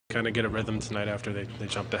kind of get a rhythm tonight after they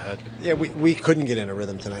jumped ahead? Yeah, we couldn't get in a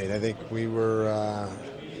rhythm tonight. I think we were.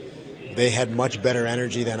 They had much better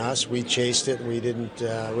energy than us. We chased it. We didn't.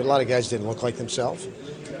 A lot of guys didn't look like themselves,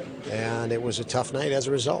 and it was a tough night as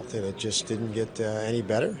a result. And it just didn't get any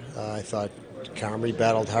better. I thought Comrie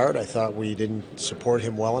battled hard. I thought we didn't support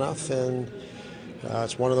him well enough, and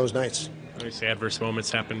it's one of those nights. Obviously, adverse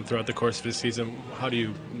moments happen throughout the course of the season. How do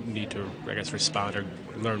you need to, I guess, respond or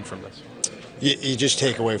learn from this? You just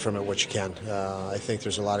take away from it what you can. I think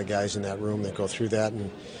there's a lot of guys in that room that go through that,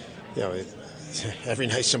 and every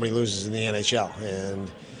night somebody loses in the NHL, and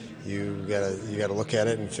you gotta look at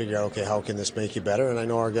it and figure out, okay, how can this make you better? And I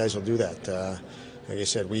know our guys will do that. Like I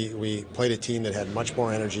said, we played a team that had much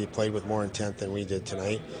more energy, played with more intent than we did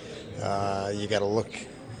tonight. You got to look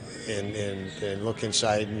and look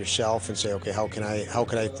inside yourself and say, okay, how can I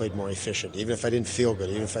have played more efficient? Even if I didn't feel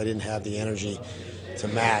good, even if I didn't have the energy to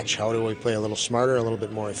match, how do we play a little smarter, a little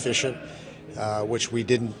bit more efficient? Which we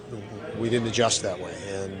didn't adjust that way,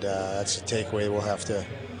 and that's a takeaway we'll have to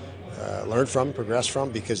learn from, progress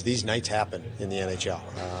from, because these nights happen in the NHL,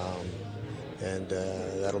 and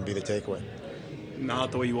that'll be the takeaway.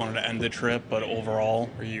 Not the way you wanted to end the trip, but overall,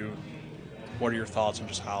 what are your thoughts on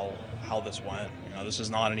just how this went? This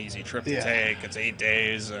is not an easy trip to take. It's 8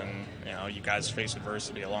 days, and you guys face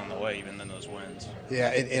adversity along the way, even in those wins. Yeah,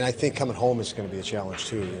 and I think coming home is going to be a challenge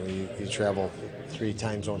too. You travel 3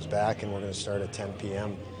 time zones back, and we're going to start at 10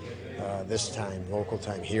 p.m. This time, local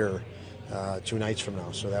time here, 2 nights from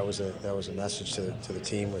now. So that was a message to the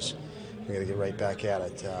team, was we got to get right back at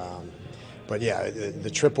it. But yeah,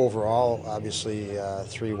 the trip overall, obviously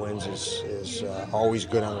 3 wins is always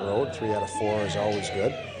good on the road. 3 out of 4 is always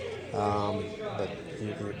good. But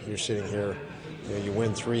you're sitting here, you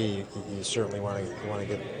win 3, you certainly want to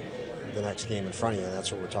get the next game in front of you, and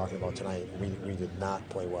that's what we're talking about tonight. We did not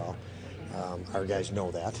play well. Our guys know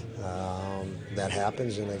that. That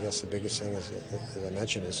happens, and I guess the biggest thing, as I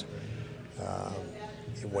mentioned, is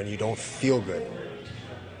when you don't feel good,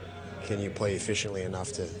 can you play efficiently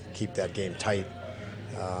enough to keep that game tight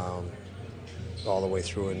all the way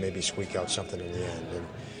through and maybe squeak out something in the end? And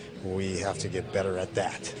we have to get better at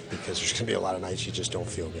that, because there's going to be a lot of nights you just don't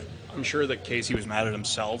feel good. I'm sure that Casey was mad at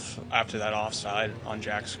himself after that offside on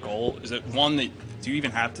Jack's goal. Is it one that do you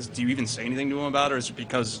even say anything to him about, or is it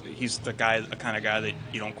because he's the kind of guy that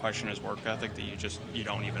you don't question his work ethic, that you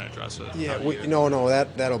don't even address it? Yeah, no,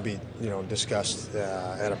 that'll be discussed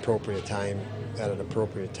at an appropriate time. For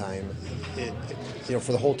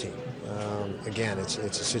the whole team. Again, it's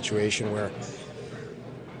a situation where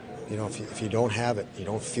if you don't have it, you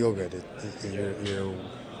don't feel good.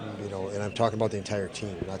 And I'm talking about the entire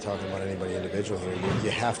team. I'm not talking about anybody individual here. You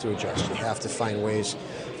have to adjust. You have to find ways.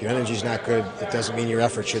 If your energy's not good, it doesn't mean your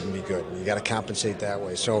effort shouldn't be good. You got to compensate that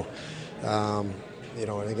way. So, and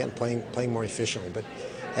again, playing more efficiently. But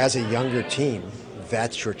as a younger team,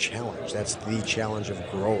 that's your challenge. That's the challenge of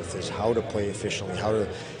growth, is how to play efficiently. How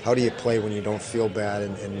do you play when you don't feel bad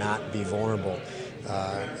and not be vulnerable?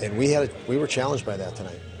 And we were challenged by that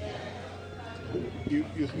tonight.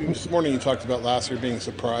 This morning you talked about last year being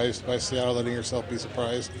surprised by Seattle, letting yourself be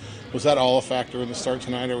surprised. Was that all a factor in the start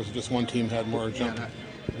tonight, or was it just one team had more jump?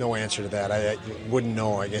 No answer to that. I wouldn't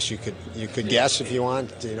know. I guess you could guess if you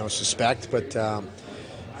want, suspect, but I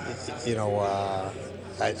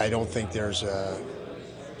don't think there's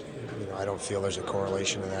I don't feel there's a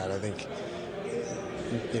correlation to that. I think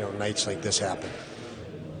nights like this happen.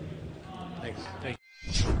 Thanks.